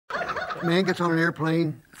Man gets on an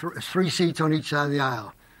airplane, three seats on each side of the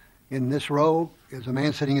aisle. In this row is a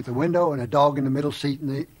man sitting at the window and a dog in the middle seat, and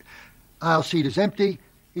the aisle seat is empty.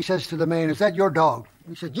 He says to the man, "Is that your dog?"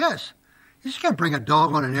 He said, "Yes." He says, "You can't bring a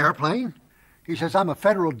dog on an airplane." He says, "I'm a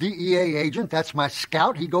federal DEA agent. That's my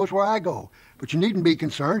scout. He goes where I go. But you needn't be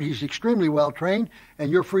concerned. He's extremely well trained,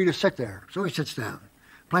 and you're free to sit there." So he sits down.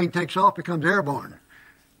 Plane takes off, becomes airborne.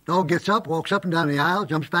 Dog gets up, walks up and down the aisle,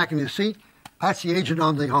 jumps back in his seat, pats the agent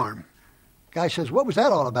on the arm. Guy says, "What was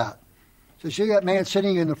that all about?" Says, "See that man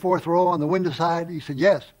sitting in the fourth row on the window side?" He said,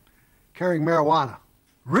 "Yes, carrying marijuana."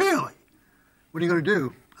 "Really? What are you going to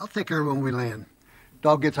do?" "I'll take care of it when we land."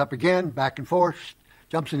 Dog gets up again, back and forth,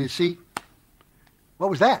 jumps in his seat. "What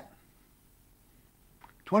was that?"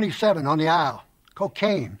 27 on the aisle,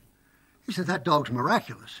 cocaine. He said, "That dog's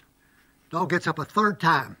miraculous." Dog gets up a third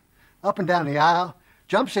time, up and down the aisle,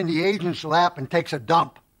 jumps in the agent's lap and takes a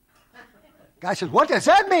dump. Guy says, "What does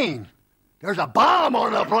that mean?" "There's a bomb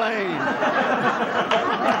on the plane."